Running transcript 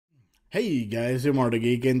Hey guys, I'm Marta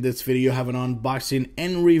Geek. In this video I have an unboxing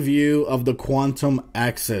and review of the Quantum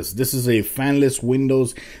Access. This is a fanless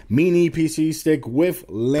Windows mini PC stick with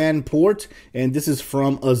LAN port, and this is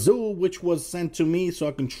from Azulle, which was sent to me so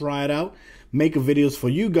I can try it out, make videos for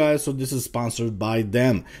you guys. So this is sponsored by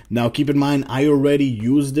them. Now keep in mind, I already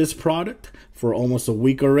used this product for almost a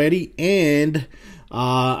week already, and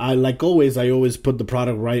I always put the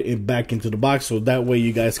product back into the box, so that way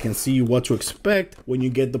you guys can see what to expect when you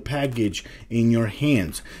get the package in your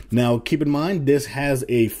hands. Now keep in mind, this has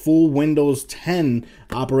a full Windows 10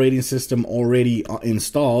 operating system already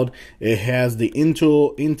installed. It has the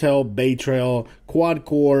Intel Bay Trail quad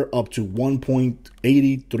core up to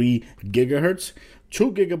 1.83 gigahertz.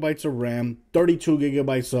 2 gigabytes of RAM, 32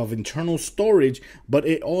 gigabytes of internal storage, but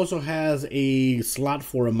it also has a slot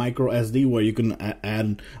for a micro SD where you can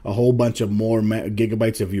add a whole bunch of more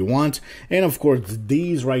gigabytes if you want. And of course,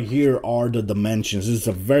 these right here are the dimensions. This is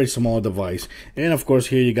a very small device. And of course,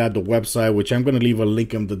 here you got the website, which I'm going to leave a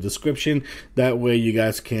link in the description. That way you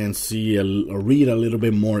guys can see read a little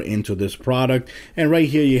bit more into this product. And right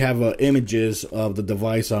here you have images of the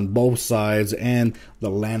device on both sides and the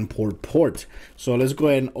LAN port. So let's go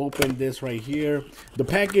ahead and open this right here. The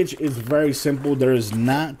package is very simple. There is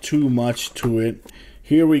not too much to it.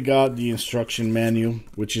 Here we got the instruction manual,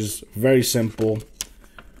 which is very simple.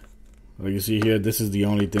 Like you see here, this is the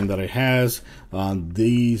only thing that it has.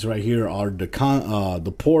 These right here are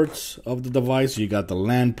the ports of the device. You got the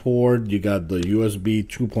LAN port, you got the USB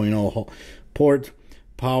 2.0 port,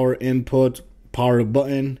 power input, power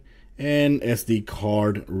button, and SD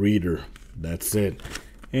card reader. That's it.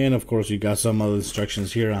 And of course, you got some other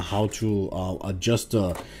instructions here on how to adjust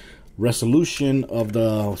the resolution of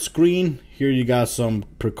the screen. Here you got some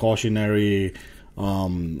precautionary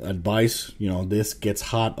advice. You know, this gets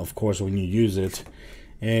hot, of course, when you use it.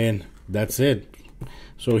 And that's it.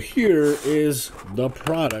 So here is the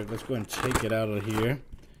product. Let's go and take it out of here.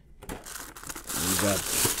 We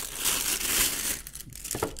got.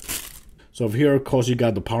 So here, of course, you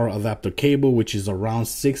got the power adapter cable, which is around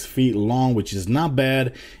 6 feet long, which is not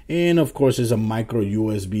bad. And of course, there's a micro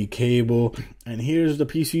USB cable. And here's the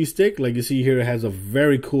PC stick. Like you see here, it has a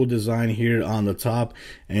very cool design here on the top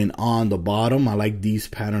and on the bottom. I like these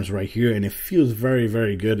patterns right here, and it feels very,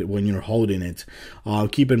 very good when you're holding it.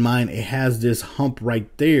 Keep in mind, it has this hump right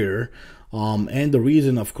there. And the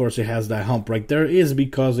reason, of course, it has that hump right there is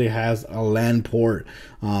because it has a LAN port,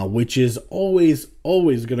 which is always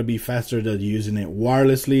going to be faster than using it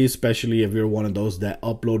wirelessly, especially if you're one of those that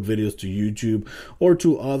upload videos to YouTube or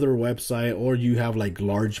to other website, or you have like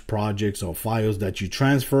large projects or files that you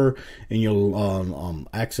transfer in your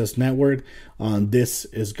access network. This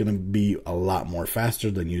is going to be a lot more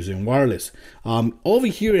faster than using wireless. Over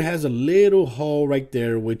here, it has a little hole right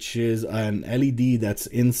there, which is an LED that's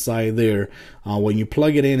inside there. When you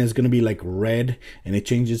plug it in, it's going to be like red, and it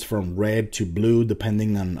changes from red to blue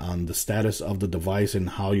depending on the status of the device and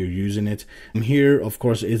how you're using it. Here, of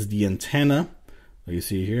course, is the antenna. You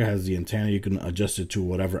see here has the antenna. You can adjust it to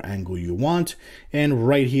whatever angle you want. And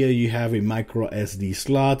right here you have a micro SD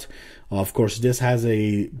slot. Of course, this has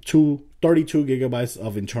a 32 gigabytes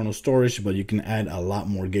of internal storage, but you can add a lot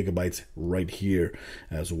more gigabytes right here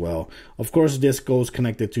as well. Of course, this goes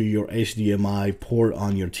connected to your HDMI port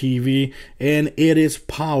on your TV, and it is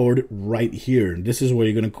powered right here. This is where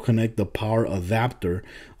you're going to connect the power adapter,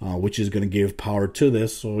 which is going to give power to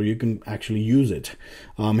this so you can actually use it.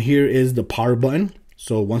 Here is the power button.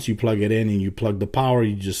 So once you plug it in and you plug the power,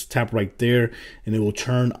 you just tap right there and it will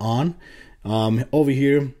turn on. Over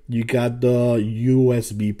here, you got the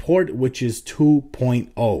USB port, which is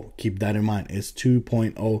 2.0. Keep that in mind. It's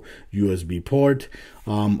 2.0 USB port.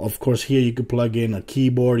 Of course, here you could plug in a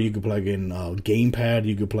keyboard, you could plug in a gamepad,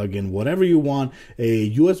 you could plug in whatever you want. A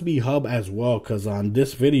USB hub as well, because on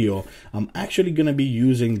this video, I'm actually going to be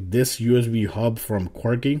using this USB hub from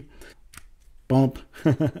Quirky. Bump.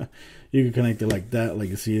 You can connect it like that, like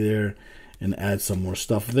you see there, and add some more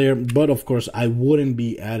stuff there. But of course, I wouldn't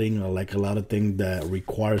be adding like a lot of things that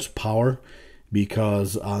requires power,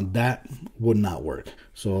 because that would not work.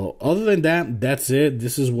 So other than that, that's it.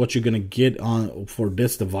 This is what you're gonna get on for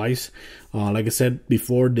this device. Like I said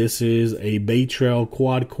before, this is a Bay Trail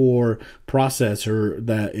quad core processor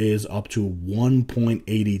that is up to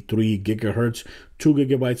 1.83 gigahertz, 2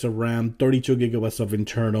 gigabytes of RAM, 32 gigabytes of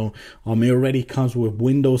internal. It already comes with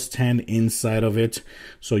Windows 10 inside of it,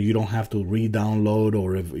 so you don't have to re-download,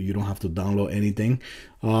 or if you don't have to download anything.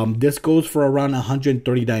 This goes for around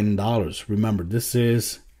 $139. Remember, this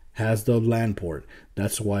has the LAN port.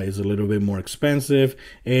 That's why it's a little bit more expensive,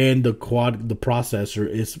 and the processor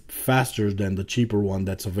is faster than the cheaper one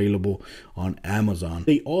that's available on Amazon.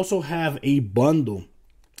 They also have a bundle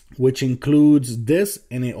which includes this,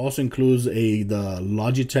 and it also includes the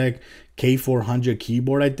Logitech K400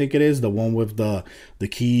 keyboard, I think it is, the one with the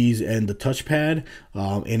keys and the touchpad,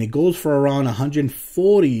 and it goes for around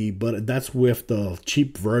 $140, but that's with the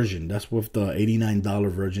cheap version. That's with the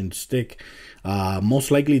 $89 version stick.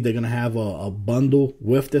 Most likely they're gonna have a bundle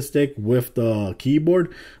with the stick with the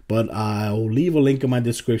keyboard, but I'll leave a link in my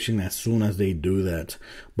description as soon as they do that.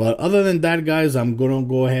 But other than that, guys, I'm gonna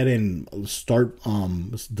go ahead and start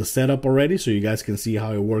the setup already so you guys can see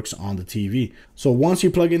how it works on the TV. So once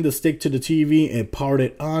you plug in the stick to the TV and power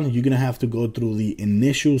it on, you're gonna have to go through the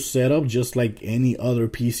initial setup just like any other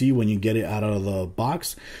PC when you get it out of the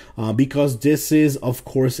box, because this is of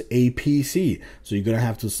course a PC, so you're gonna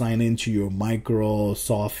have to sign into your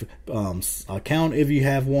Microsoft account if you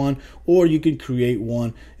have one, or you can create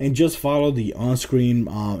one and just follow the on-screen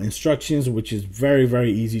instructions, which is very,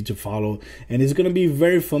 very easy to follow, and it's going to be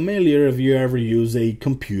very familiar if you ever use a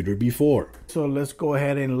computer before. So let's go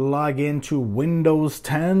ahead and log into Windows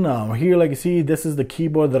 10. Here, like you see, this is the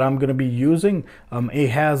keyboard that I'm going to be using. It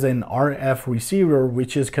has an RF receiver,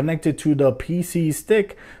 which is connected to the PC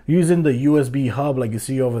stick using the USB hub, like you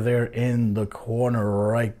see over there in the corner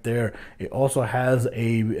right there. It also has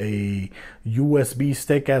a USB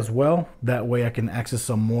stick as well. That way I can access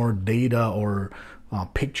some more data or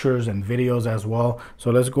pictures and videos as well.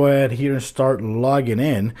 So let's go ahead here and start logging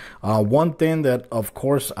in. One thing that of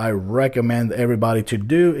course I recommend everybody to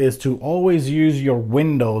do is to always use your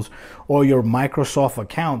Windows or your Microsoft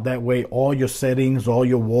account. That way all your settings, all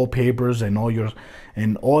your wallpapers, and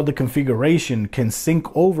all the configuration can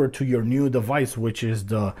sync over to your new device, which is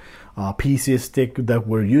the PC stick that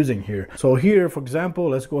we're using here. So here, for example,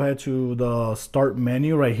 let's go ahead to the start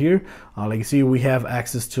menu right here. Like you see, we have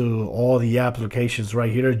access to all the applications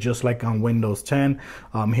right here, just like on Windows 10.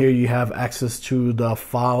 Here you have access to the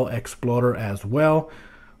file explorer as well,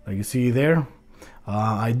 like you see there.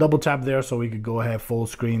 I double tap there so we could go ahead full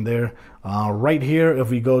screen there. Right here, if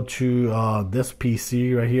we go to this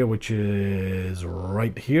PC right here, which is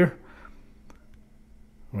right here,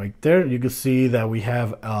 right there, you can see that we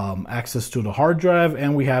have access to the hard drive,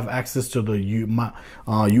 and we have access to the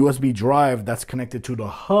USB drive that's connected to the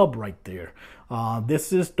hub right there.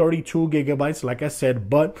 This is 32 gigabytes, like I said,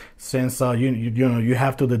 but since you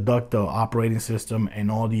have to deduct the operating system and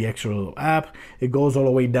all the extra app, it goes all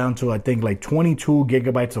the way down to I think like 22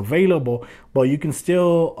 gigabytes available. But you can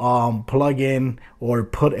still plug in or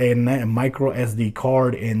put a micro SD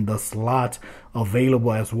card in the slot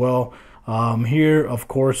available as well. Here, of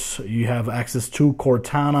course, you have access to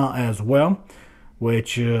Cortana as well,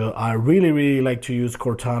 which I really like to use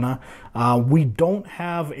Cortana. We don't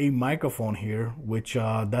have a microphone here, which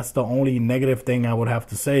that's the only negative thing I would have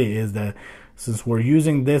to say, is that since we're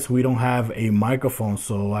using this, we don't have a microphone.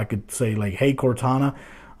 So I could say like, hey Cortana,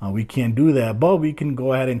 we can't do that, but we can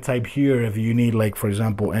go ahead and type here if you need, like for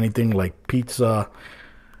example, anything like pizza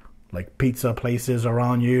places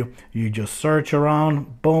around you. You just search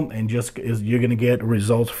around, boom, and you're gonna get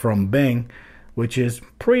results from Bing, which is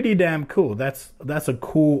pretty damn cool. That's a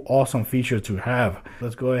cool, awesome feature to have.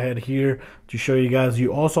 Let's go ahead here to show you guys.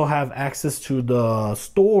 You also have access to the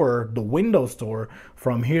store, the Windows Store.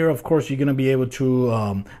 From here, of course, you're gonna be able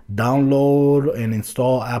to download and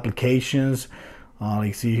install applications. Like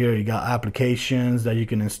you see here, you got applications that you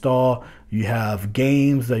can install. You have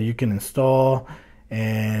games that you can install,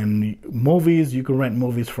 and movies. You can rent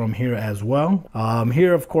movies from here as well.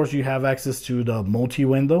 Here, of course, you have access to the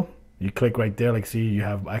multi-window. You click right there, like see, you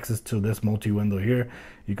have access to this multi-window here.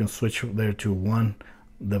 You can switch there to one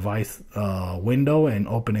device window and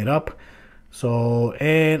open it up. So,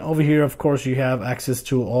 and over here, of course, you have access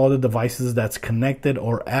to all the devices that's connected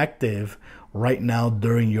or active right now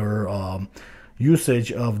during your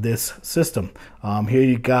usage of this system. Here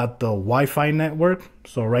you got the Wi-Fi network.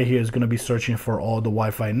 So right here is going to be searching for all the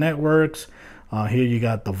Wi-Fi networks. Here you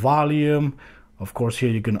got the volume. Of course, here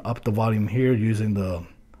you can up the volume here using the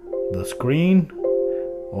screen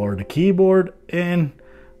or the keyboard, and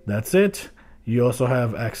that's it. You also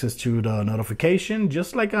have access to the notification,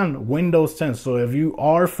 just like on Windows 10. So if you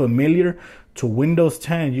are familiar to Windows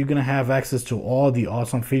 10, you're gonna have access to all the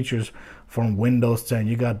awesome features from Windows 10.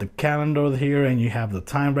 You got the calendar here, and you have the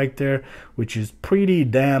time right there, which is pretty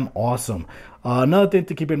damn awesome. Another thing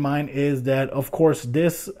to keep in mind is that, of course,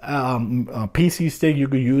 this PC stick, you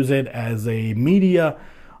could use it as a media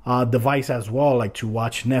device as well, like to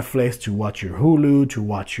watch Netflix, to watch your Hulu, to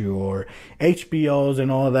watch your HBOs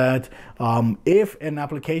and all that. If an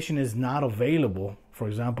application is not available, for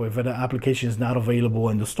example, if an application is not available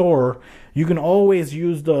in the store, you can always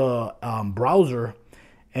use the browser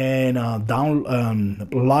and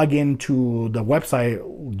log into the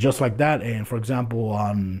website just like that. And for example,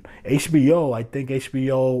 on HBO, I think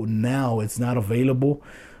HBO now it's not available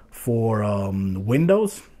for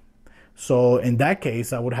Windows. So in that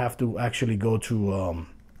case, I would have to actually go to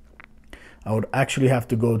the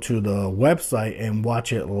website and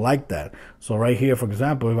watch it like that. So right here, for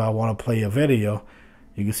example, if I want to play a video,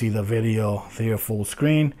 you can see the video there full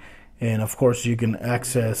screen. And of course, you can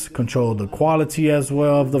control the quality as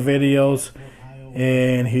well of the videos.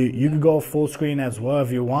 And here, you can go full screen as well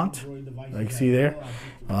if you want. Like you see there.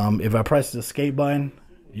 If I press the escape button,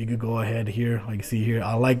 you could go ahead here. Like you see here,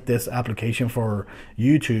 I like this application for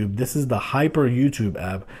YouTube. This is the Hyper YouTube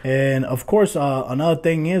app. And of course, another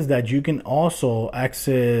thing is that you can also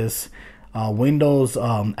access Windows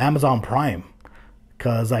Amazon Prime.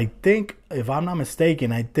 Because I think, if I'm not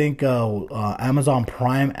mistaken, I think Amazon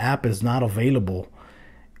Prime app is not available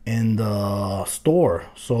in the store.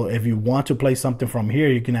 So if you want to play something from here,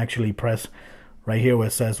 you can actually press right here where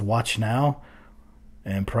it says watch now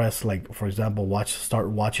and press, like, for example, start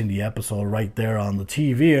watching the episode right there on the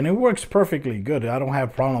TV, and it works perfectly good. I don't have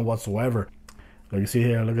a problem whatsoever. Like you see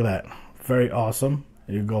here, look at that. Very awesome.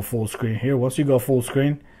 You go full screen here. Once you go full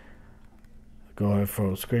screen, go ahead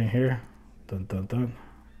full screen here. Dun, dun, dun.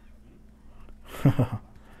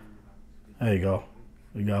 There you go.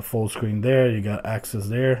 You got full screen there. You got access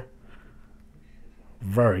there.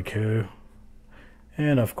 Very cool.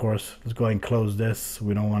 And of course, let's go ahead and close this.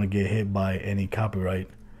 We don't want to get hit by any copyright.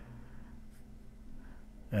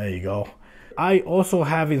 There you go. I also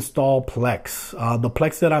have installed Plex. The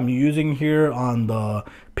Plex that I'm using here on the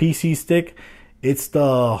PC stick, it's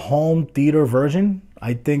the home theater version.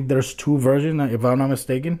 I think there's two versions, if I'm not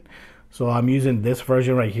mistaken. So I'm using this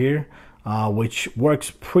version right here, which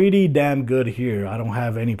works pretty damn good here. I don't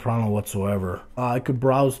have any problem whatsoever. I could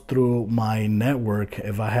browse through my network.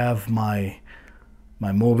 If I have my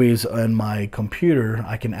movies on my computer,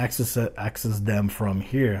 I can access them from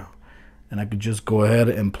here. And I could just go ahead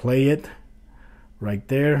and play it right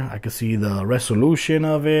there. I can see the resolution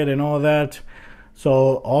of it and all that.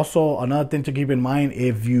 So also another thing to keep in mind,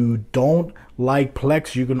 if you don't like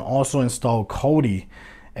Plex, you can also install Kodi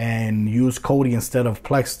and use Kodi instead of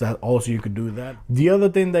Plex. That also you could do that. The other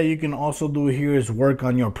thing that you can also do here is work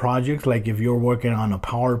on your projects. Like if you're working on a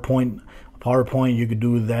PowerPoint, you could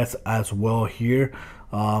do that as well here.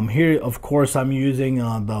 Here, of course, I'm using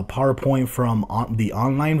the PowerPoint from the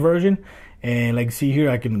online version. And like see here,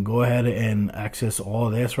 I can go ahead and access all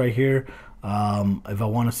this right here. If I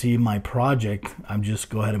want to see my project, I'm just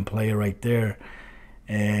go ahead and play it right there.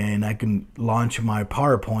 And I can launch my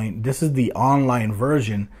PowerPoint. This is the online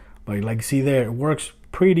version, but like see there, it works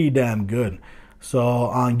pretty damn good.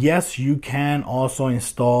 So yes, you can also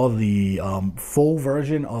install the full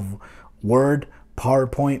version of Word,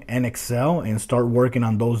 PowerPoint, and Excel and start working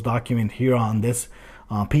on those documents here on this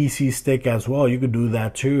PC stick as well. You could do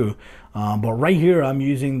that too. But right here, I'm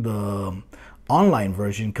using the online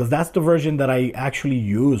version because that's the version that I actually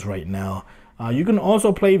use right now. You can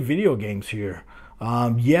also play video games here.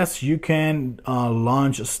 Yes, you can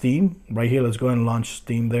launch Steam right here. Let's go ahead and launch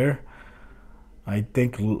Steam there. I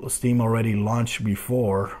think Steam already launched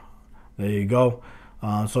before. There you go.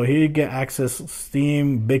 So here you get access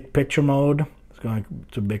Steam big picture mode. Let's go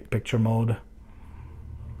to big picture mode.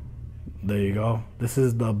 There you go. This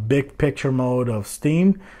is the big picture mode of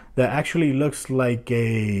Steam that actually looks like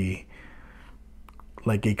a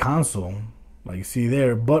console, like you see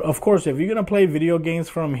there. But of course, if you're gonna play video games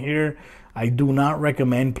from here, I do not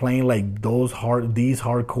recommend playing like these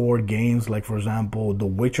hardcore games, like for example The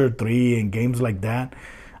Witcher 3 and games like that.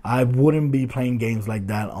 I wouldn't be playing games like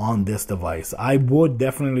that on this device. I would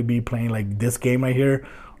definitely be playing like this game right here,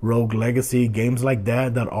 Rogue Legacy, games like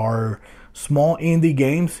that are small indie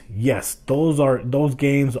games. Yes, those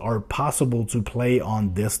games are possible to play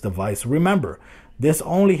on this device. Remember, this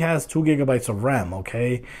only has 2 gigabytes of RAM,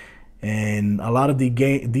 okay? And a lot of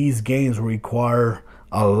these games require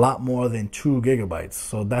a lot more than 2 gigabytes.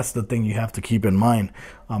 So that's the thing you have to keep in mind.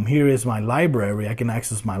 Here is my library. I can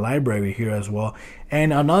access my library here as well.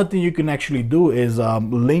 And another thing you can actually do is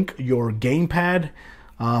link your gamepad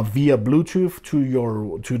via Bluetooth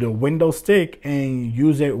to the Windows stick and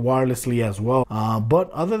use it wirelessly as well. But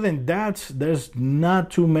other than that, there's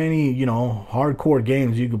not too many, hardcore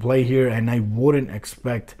games you could play here, and I wouldn't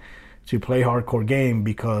expect to play hardcore game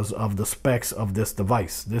because of the specs of this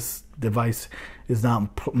device. This device is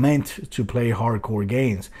not meant to play hardcore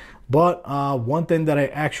games. But one thing that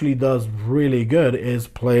it actually does really good is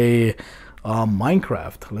play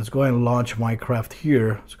Minecraft. Let's go ahead and launch Minecraft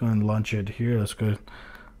here. Let's go ahead and launch it here. Let's go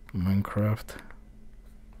Minecraft.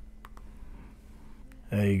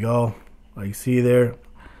 There you go. Like you see there,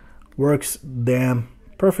 works damn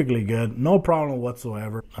perfectly good. No problem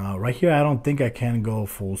whatsoever. Right here, I don't think I can go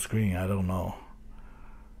full screen. I don't know.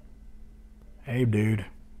 Hey, dude.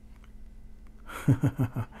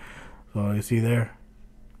 So you see there.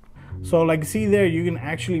 So like you see there, you can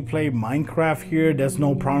actually play Minecraft here. That's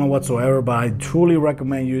no problem whatsoever, but I truly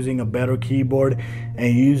recommend using a better keyboard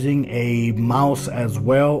and using a mouse as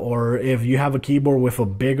well. Or if you have a keyboard with a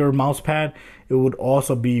bigger mouse pad, it would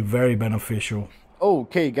also be very beneficial.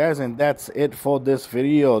 Okay guys, and that's it for this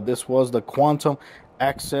video. This was the Quantum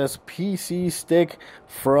Access PC stick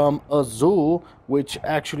from Azulle, which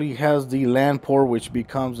actually has the LAN port, which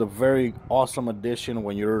becomes a very awesome addition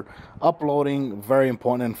when you're uploading very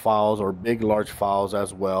important files or big large files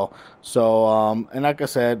as well. So and like I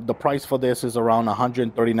said, the price for this is around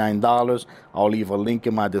 $139. I'll leave a link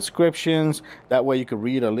in my descriptions, that way you can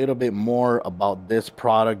read a little bit more about this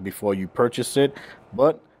product before you purchase it.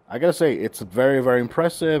 But I gotta say, it's very, very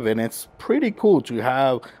impressive, and it's pretty cool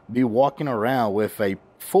to be walking around with a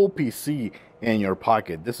full PC in your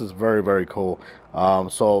pocket. This is very, very cool.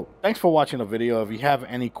 So thanks for watching the video. If you have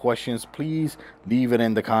any questions, please leave it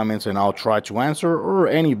in the comments and I'll try to answer, or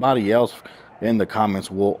anybody else in the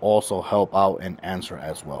comments will also help out and answer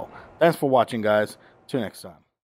as well. Thanks for watching, guys. Till next time.